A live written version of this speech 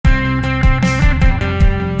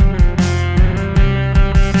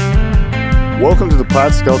Welcome to the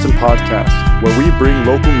Plaid Skeleton Podcast, where we bring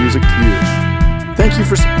local music to you. Thank you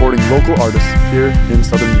for supporting local artists here in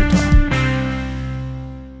Southern Utah.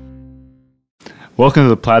 Welcome to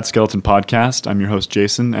the Plaid Skeleton Podcast. I'm your host,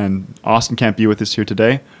 Jason, and Austin can't be with us here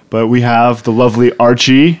today, but we have the lovely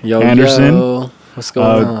Archie Anderson. Yo, what's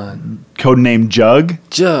going on? Codename Jug.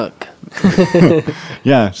 Jug.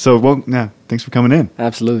 Yeah, thanks for coming in.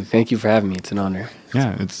 Absolutely. Thank you for having me. It's an honor.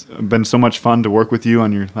 Yeah, it's been so much fun to work with you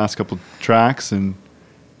on your last couple tracks, and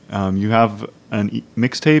you have an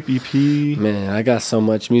mixtape, EP. Man, I got so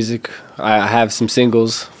much music. I have some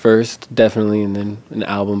singles first, definitely, and then an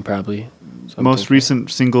album probably. Most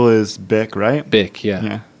recent single is Bic, right? Bic, yeah.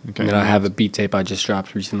 Yeah. Okay. And then I have a beat tape I just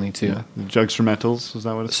dropped recently too. Yeah. The Jugstrumentals, is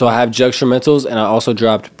that what it's So I have Jugstrumentals, and I also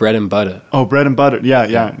dropped BREADnBUDDA. Oh, BREADnBUDDA.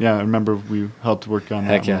 Yeah. I remember we helped work on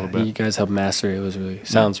Heck that a little bit. You guys helped master it. It was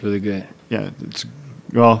sounds really good. Yeah.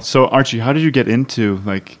 So Archie, how did you get into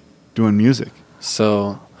doing music?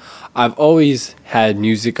 So I've always had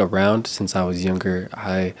music around since I was younger.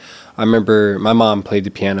 I remember my mom played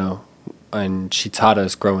the piano, and she taught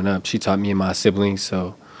us growing up. She taught me and my siblings,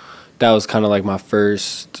 so that was kind of like my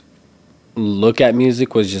first look at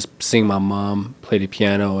music, was just seeing my mom play the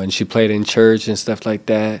piano, and she played in church and stuff like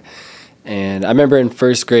that. And I remember in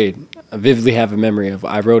first grade, I vividly have a memory of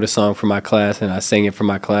I wrote a song for my class and I sang it for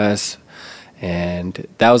my class. And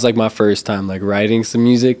that was like my first time writing some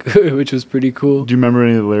music, which was pretty cool. Do you remember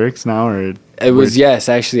any of the lyrics now? Yes,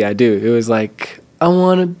 actually I do. It was like, I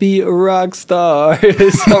want to be a rock star,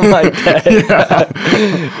 something like that.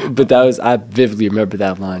 Yeah. But I vividly remember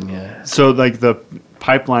that line, yeah. So the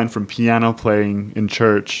pipeline from piano playing in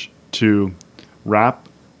church to rap,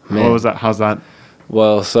 Man. What was that? How's that?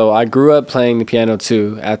 Well, so I grew up playing the piano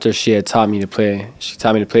too after she had taught me to play. She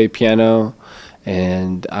taught me to play piano,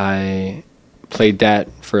 and I played that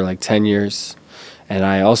for 10 years. And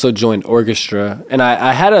I also joined orchestra. And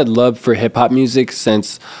I had a love for hip-hop music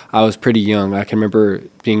since I was pretty young. I can remember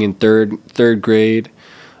being in third grade,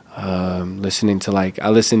 listening to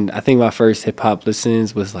I think my first hip-hop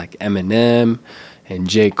listens was Eminem and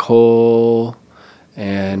J. Cole.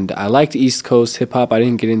 And I liked East Coast hip-hop. I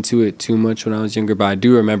didn't get into it too much when I was younger, but I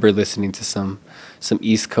do remember listening to some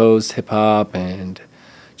East Coast hip-hop and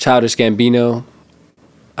Childish Gambino.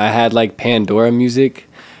 I had Pandora music.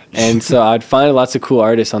 And so I'd find lots of cool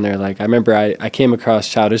artists on there. I remember I came across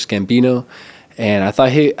Childish Gambino, and I thought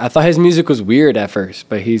his music was weird at first,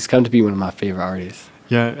 but he's come to be one of my favorite artists.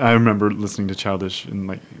 Yeah, I remember listening to Childish in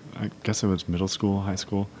I guess it was middle school, high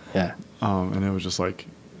school. Yeah. And it was just it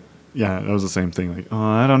was the same thing.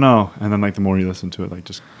 I don't know. And then the more you listen to it,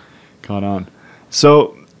 just caught on.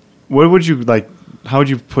 So what would you how would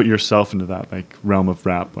you put yourself into that realm of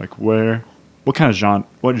rap? What kind of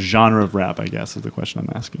genre of rap, I guess, is the question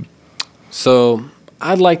I'm asking. So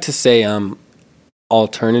I'd like to say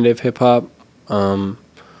alternative hip-hop. And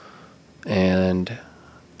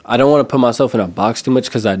I don't want to put myself in a box too much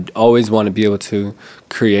because I always want to be able to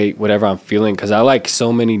create whatever I'm feeling, because I like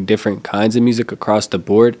so many different kinds of music across the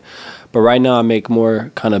board. But right now I make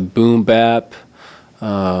more kind of boom bap,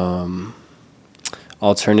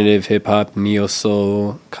 alternative hip-hop,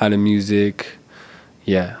 neo-soul kind of music.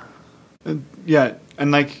 Yeah. Yeah,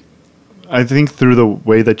 and I think through the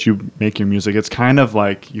way that you make your music, it's kind of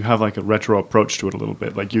you have a retro approach to it a little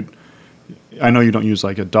bit. I know you don't use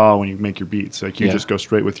a DAW when you make your beats. You just go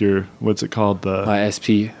straight with your, what's it called? My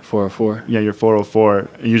SP 404. Yeah, your 404.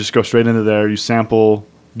 You just go straight into there. Do you sample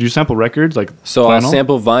records So vinyl? I'll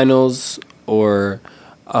sample vinyls, or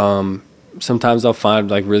sometimes I'll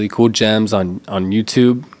find really cool gems on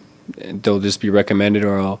YouTube. They'll just be recommended,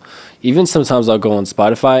 or sometimes I'll go on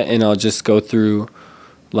Spotify and I'll just go through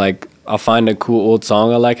I'll find a cool old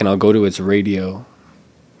song I like and I'll go to its radio,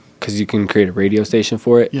 because you can create a radio station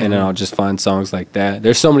for it. Yeah. And then I'll just find songs like that.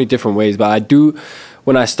 There's so many different ways, but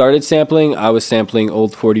when I started sampling, I was sampling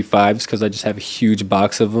old 45s because I just have a huge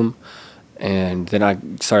box of them. And then I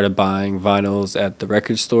started buying vinyls at the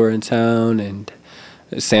record store in town and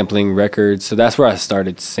sampling records. So that's where I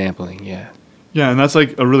started sampling, yeah. Yeah, and that's a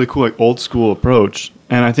really cool old school approach,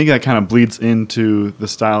 and I think that kind of bleeds into the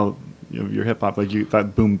style of your hip hop,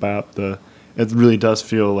 that boom bap. It really does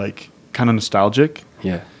feel kind of nostalgic.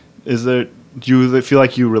 Yeah. Do you feel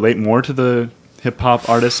you relate more to the hip hop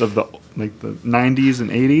artists of the the 90s and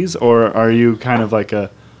 80s, or are you kind of a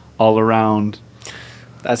all around?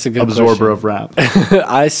 That's a good absorber question. of rap?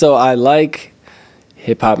 I like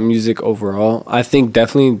hip-hop music overall. I think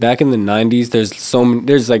definitely back in the 90s there's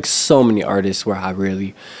so many artists where I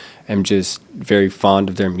really am just very fond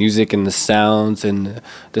of their music and the sounds and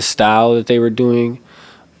the style that they were doing.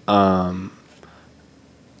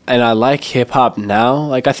 and I like hip hop now.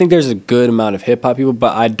 Like, I think there's a good amount of hip hop people,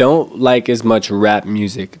 but I don't like as much rap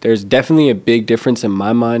music. There's definitely a big difference in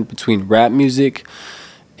my mind between rap music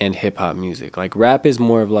and hip hop music. Like, rap is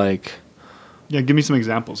more of like, Yeah, give me some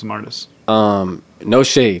examples, some artists. no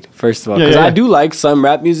shade, first of all, because I do like some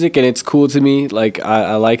rap music and it's cool to me. Like,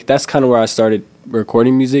 I like, that's kind of where I started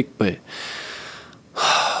recording music, but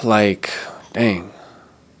like, dang,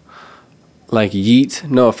 like Yeet,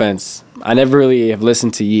 no offense, I never really have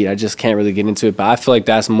listened to Yeet. I just can't really get into it, but I feel like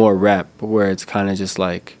that's more rap, where it's kind of just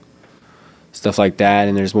like stuff like that,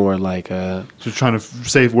 and there's more like Just trying to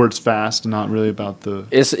say words fast and not really about the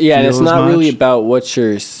and it's not really about what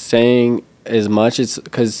you're saying as much. It's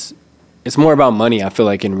because it's more about money. I feel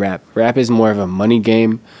like in rap is more of a money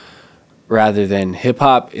game rather than hip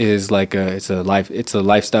hop is like it's a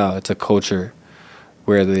lifestyle, it's a culture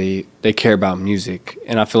where they care about music,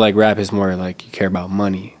 and I feel like rap is more like you care about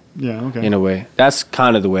money. Yeah, okay. In a way, that's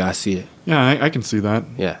kind of the way I see it. Yeah, I can see that.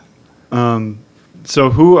 Yeah.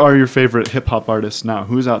 So who are your favorite hip hop artists now?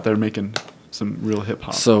 Who's out there making some real hip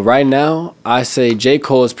hop? So right now, I say J.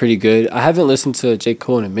 Cole is pretty good. I haven't listened to J.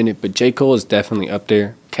 Cole in a minute, but J. Cole is definitely up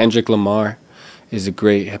there. Kendrick Lamar is a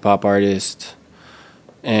great hip hop artist,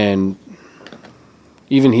 and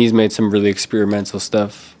even he's made some really experimental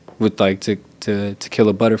stuff with like to kill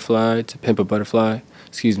a butterfly, to pimp a butterfly.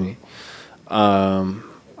 Excuse me.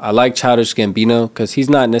 I like Childish Gambino because he's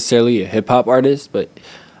not necessarily a hip hop artist, but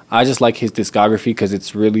I just like his discography because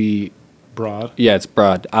it's really broad. Yeah, it's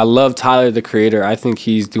broad. I love Tyler, the Creator. I think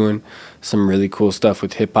he's doing some really cool stuff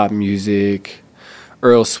with hip hop music.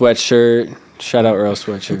 Earl Sweatshirt. Shout out Earl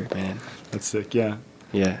Sweatshirt, man. That's sick, yeah.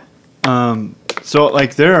 Yeah. So,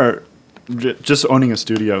 like, there are, just owning a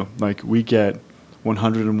studio, like, we get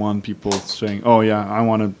 101 people saying, oh, yeah, I'm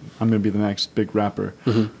going to be the next big rapper.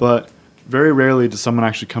 Mm-hmm. But very rarely does someone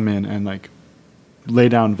actually come in and, like, lay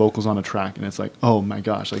down vocals on a track, and it's like, oh, my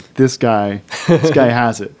gosh, like, this guy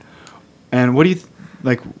has it. And what do you,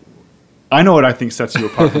 like, I know what I think sets you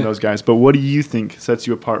apart from those guys, but what do you think sets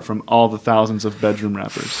you apart from all the thousands of bedroom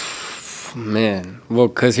rappers? Man, well,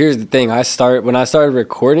 because here's the thing. When I started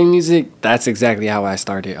recording music, that's exactly how I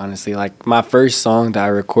started, honestly. Like, my first song that I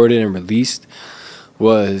recorded and released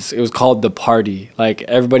was called The Party. Like,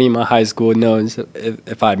 everybody in my high school knows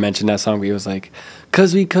if I mentioned that song, but it was like,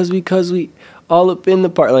 cause we, all up in the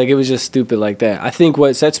part. Like, it was just stupid like that. I think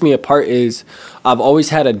what sets me apart is I've always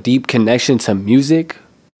had a deep connection to music,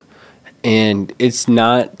 and it's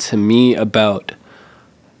not, to me, about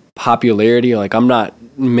popularity. Like, I'm not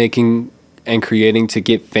making and creating to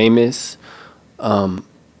get famous. I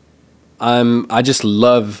just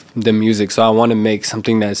love the music, so I want to make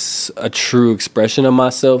something that's a true expression of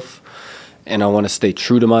myself, and I want to stay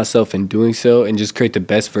true to myself in doing so and just create the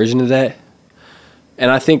best version of that. And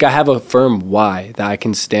I think I have a firm why that I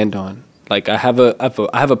can stand on. Like, I have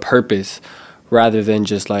a purpose rather than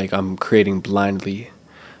just like I'm creating blindly.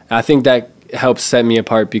 And I think that helps set me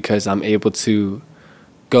apart because I'm able to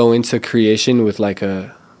go into creation with like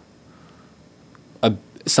a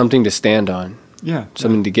something to stand on. Yeah.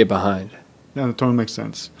 Something to get behind. Yeah, that totally makes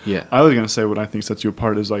sense. Yeah. I was going to say what I think sets you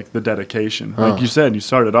apart is, like, the dedication. Like you said, you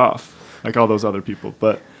started off like all those other people,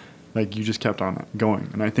 but, like, you just kept on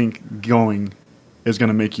going. And I think going is going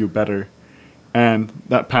to make you better. And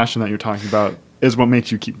that passion that you're talking about is what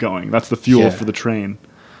makes you keep going. That's the fuel for the train.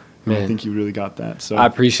 Man. I think you really got that. So I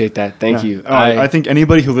appreciate that. Thank you. I think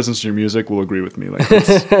anybody who listens to your music will agree with me. Like,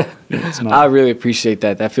 it's not. I really appreciate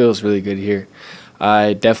that. That feels really good here.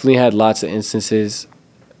 I definitely had lots of instances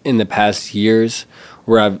in the past years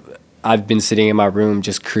where I've been sitting in my room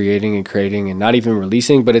just creating and not even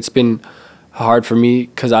releasing, but it's been hard for me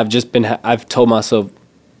because I've told myself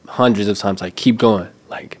hundreds of times, like, keep going.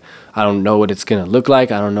 Like, I don't know what it's going to look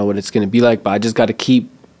like. I don't know what it's going to be like, but I just got to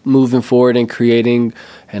keep moving forward and creating,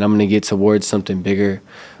 and I'm going to get towards something bigger.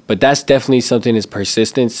 But that's definitely something is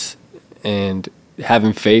persistence and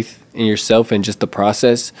having faith in yourself, and just the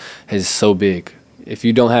process is so big. If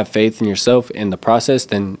you don't have faith in yourself in the process,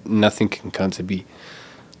 then nothing can come to be,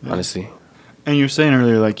 honestly. And you were saying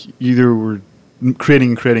earlier, like, either we're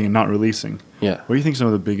creating and not releasing. Yeah. What do you think some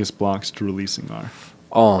of the biggest blocks to releasing are?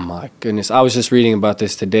 Oh, my goodness. I was just reading about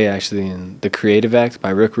this today, actually, in The Creative Act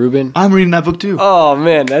by Rick Rubin. I'm reading that book, too. Oh,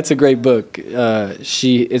 man, that's a great book.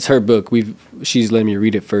 It's her book. She's let me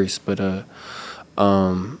read it first. But,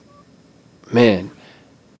 man,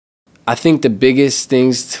 I think the biggest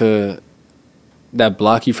things that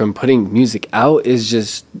block you from putting music out is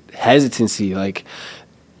just hesitancy. Like,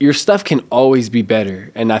 your stuff can always be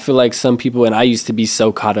better. And I feel like some people, and I used to be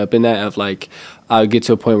so caught up in that of like, I would get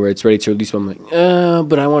to a point where it's ready to release, but I'm like,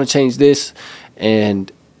 but I want to change this.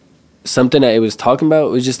 And something that it was talking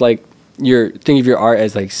about was just like think of your art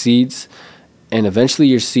as like seeds, and eventually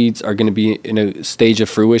your seeds are going to be in a stage of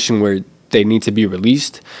fruition where they need to be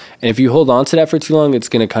released. And if you hold on to that for too long, it's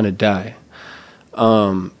going to kind of die.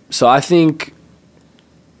 So I think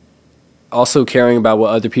also caring about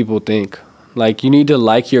what other people think. Like, you need to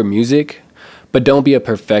like your music, but don't be a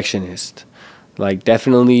perfectionist. Like,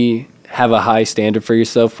 definitely have a high standard for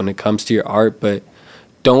yourself when it comes to your art, but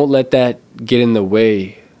don't let that get in the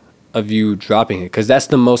way of you dropping it, because that's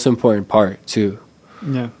the most important part too.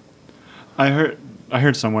 Yeah. I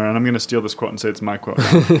heard somewhere, and I'm going to steal this quote and say it's my quote.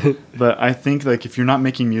 But I think, like, if you're not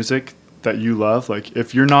making music that you love, like,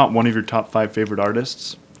 if you're not one of your top 5 favorite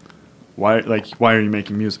artists, why are you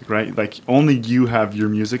making music, right? Like, only you have your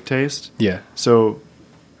music taste. Yeah. So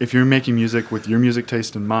if you're making music with your music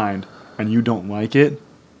taste in mind and you don't like it,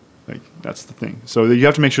 like, that's the thing. So you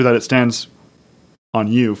have to make sure that it stands on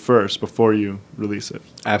you first before you release it.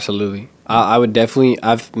 Absolutely. I would definitely,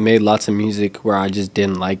 I've made lots of music where I just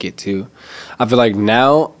didn't like it too. I feel like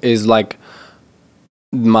now is like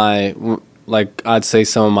I'd say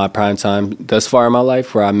some of my prime time thus far in my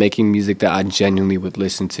life where I'm making music that I genuinely would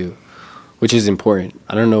listen to, which is important.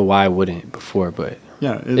 I don't know why I wouldn't before, but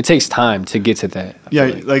yeah, it takes time to get to that. Yeah,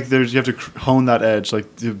 like you have to hone that edge,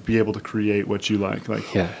 like, to be able to create what you like.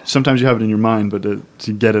 Like, yeah. Sometimes you have it in your mind, but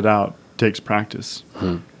to get it out takes practice.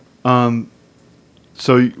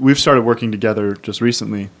 So we've started working together just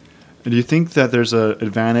recently. Do you think that there's an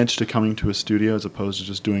advantage to coming to a studio as opposed to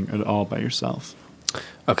just doing it all by yourself?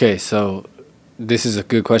 Okay, so this is a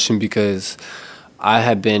good question because I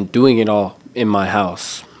have been doing it all in my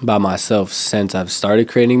house by myself since I've started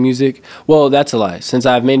creating music. Well, that's a lie. Since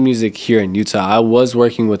I've made music here in Utah, I was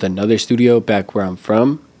working with another studio back where I'm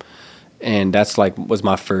from, and that's was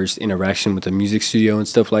my first interaction with a music studio and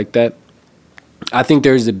stuff like that. I think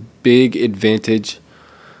there's a big advantage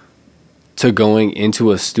to going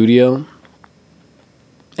into a studio.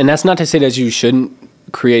 And that's not to say that you shouldn't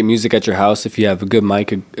create music at your house if you have a good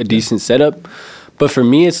mic, a decent setup. But for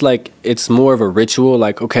me, it's more of a ritual.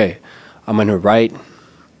 Like, okay, I'm gonna write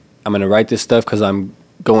this stuff because I'm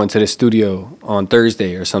going to the studio on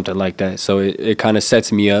Thursday or something like that. So it kind of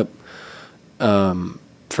sets me up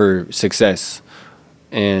for success.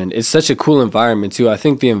 And it's such a cool environment too. I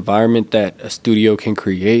think the environment that a studio can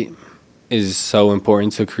create is so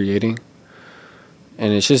important to creating.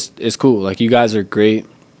 And it's cool. Like, you guys are great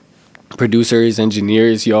producers,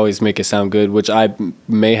 engineers. You always make it sound good, which I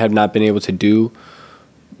may have not been able to do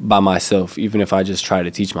by myself, even if I just try to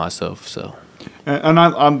teach myself. So, and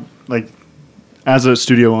I'm like, as a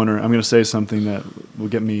studio owner, I'm going to say something that will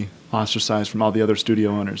get me ostracized from all the other studio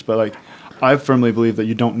owners. But, like, I firmly believe that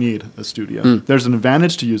you don't need a studio. There's an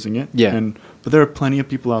advantage to using it. Yeah. But there are plenty of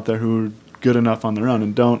people out there who are good enough on their own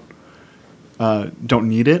and don't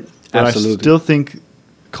need it. But Absolutely. I still think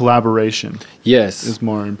collaboration yes is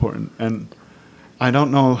more important. And I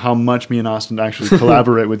don't know how much me and Austin actually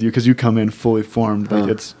collaborate with you, because you come in fully formed. Like,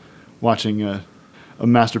 it's watching a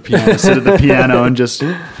master pianist sit at the piano and just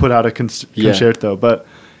put out a concerto. But,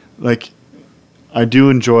 like, I do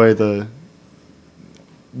enjoy the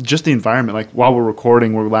environment. Like, while we're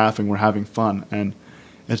recording, we're laughing, we're having fun, and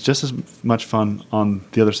it's just as much fun on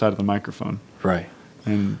the other side of the microphone. Right.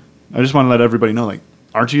 And I just want to let everybody know, like,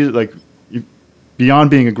 Archie, like,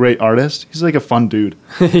 beyond being a great artist, he's like a fun dude.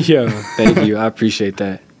 Yeah, thank you. I appreciate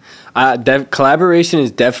that. Collaboration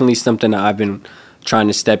is definitely something that I've been trying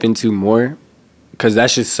to step into more, because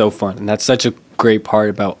that's just so fun. And that's such a great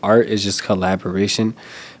part about art, is just collaboration.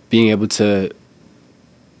 Being able to,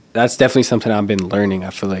 that's definitely something I've been learning,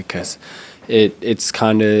 I feel like, because it's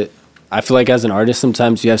kind of, I feel like as an artist,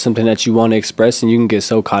 sometimes you have something that you want to express and you can get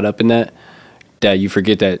so caught up in that you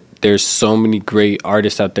forget that there's so many great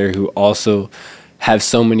artists out there who also have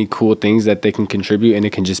so many cool things that they can contribute, and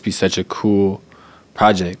it can just be such a cool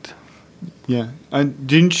project. Yeah.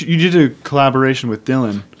 You did a collaboration with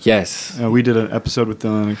Dylan? Yes. We did an episode with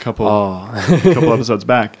Dylan a couple episodes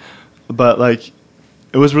back. But, like,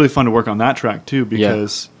 it was really fun to work on that track too,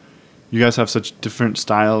 because you guys have such different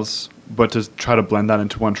styles, but to try to blend that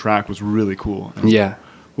into one track was really cool. And yeah.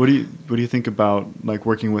 What do you think about, like,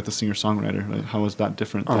 working with a singer-songwriter? Like, how was that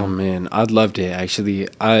different? Oh man, I loved it actually.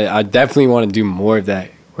 I definitely want to do more of that,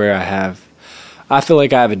 where I feel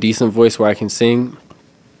like I have a decent voice where I can sing,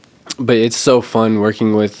 but it's so fun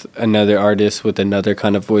working with another artist with another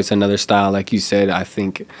kind of voice, another style. Like you said, I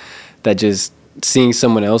think that just seeing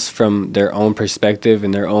someone else from their own perspective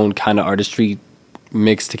and their own kind of artistry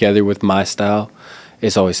mixed together with my style,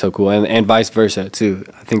 it's always so cool, and vice versa too.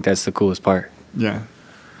 I think that's the coolest part. Yeah.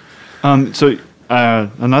 So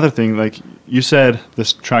another thing, like you said,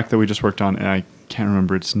 this track that we just worked on, and I can't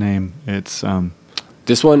remember its name. It's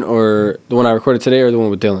This one or the one I recorded today, or the one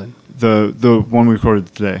with Dylan? the one we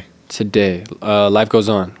recorded today. Today, Life Goes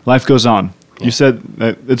On. Life Goes On. Yeah. You said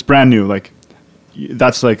that it's brand new. Like,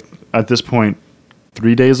 that's like at this point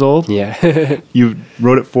 3 days old. Yeah. You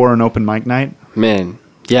wrote it for an open mic night. Man,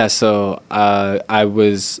 yeah. So I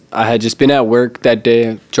had just been at work that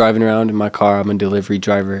day, driving around in my car. I'm a delivery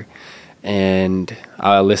driver, and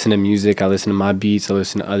I listen to music. I listen to my beats. I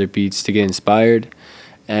listen to other beats to get inspired.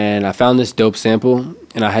 And I found this dope sample,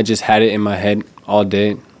 and I had just had it in my head all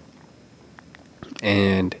day.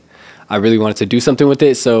 And I really wanted to do something with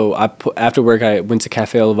it. So after work, I went to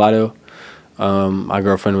Cafe Elevado. My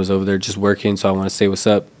girlfriend was over there just working, so I want to say what's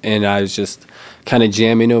up. And I was just kind of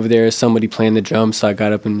jamming over there, somebody playing the drums. So I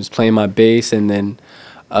got up and was playing my bass. And then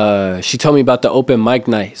she told me about the open mic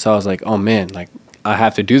night. So I was like, oh, man, like, I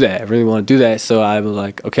have to do that. I really want to do that. So I was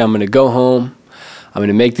like, okay, I'm going to go home. I'm going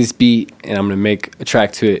to make this beat, and I'm going to make a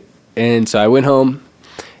track to it. And so I went home,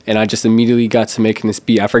 and I just immediately got to making this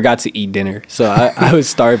beat. I forgot to eat dinner, so I was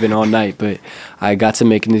starving all night, but I got to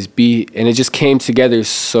making this beat, and it just came together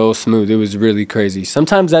so smooth. It was really crazy.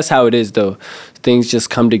 Sometimes that's how it is, though. Things just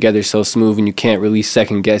come together so smooth, and you can't really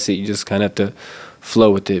second-guess it. You just kind of have to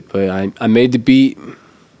flow with it. But I made the beat,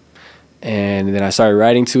 and then I started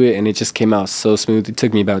writing to it, and it just came out so smooth. It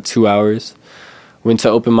took me about 2 hours. Went to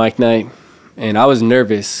open mic night. And I was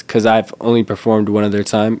nervous because I've only performed one other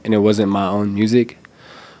time, and it wasn't my own music.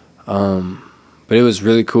 But it was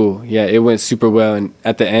really cool. Yeah, it went super well. And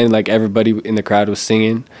at the end, like, everybody in the crowd was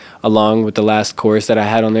singing along with the last chorus that I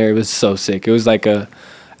had on there. It was so sick. It was like a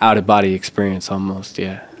out-of-body experience almost,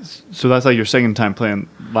 yeah. So that's like your second time playing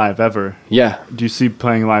live ever. Yeah. Do you see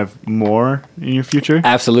playing live more in your future?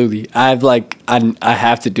 Absolutely. I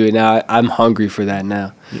have to do it now. I'm hungry for that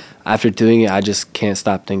now. Yeah. After doing it, I just can't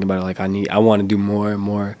stop thinking about it. Like, I want to do more and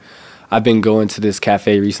more. I've been going to this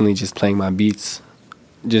cafe recently just playing my beats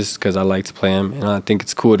just because I like to play them, and I think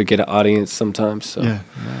it's cool to get an audience sometimes. So yeah,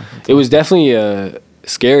 it was definitely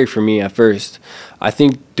scary for me at first. I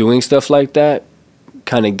think doing stuff like that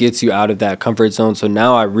kind of gets you out of that comfort zone. So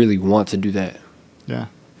now I really want to do that. Yeah,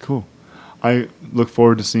 cool. I look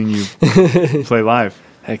forward to seeing you play live.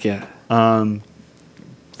 Heck yeah.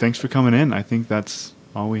 Thanks for coming in. I think that's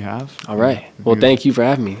all we have. All right. Well, thank you for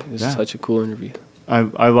having me. This is such a cool interview.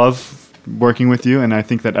 I love working with you, and I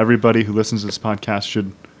think that everybody who listens to this podcast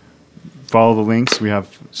should follow the links. We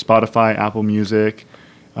have Spotify, Apple Music,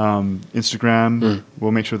 Instagram.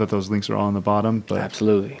 We'll make sure that those links are all on the bottom. But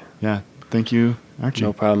absolutely. Yeah. Thank you, Archie.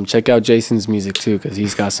 No problem. Check out Jason's music, too, because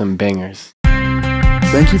he's got some bangers.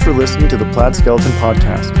 Thank you for listening to the Plaid Skeleton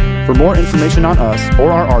Podcast. For more information on us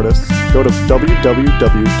or our artists, go to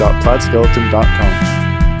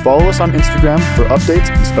www.plaidskeleton.com. Follow us on Instagram for updates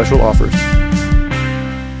and special offers.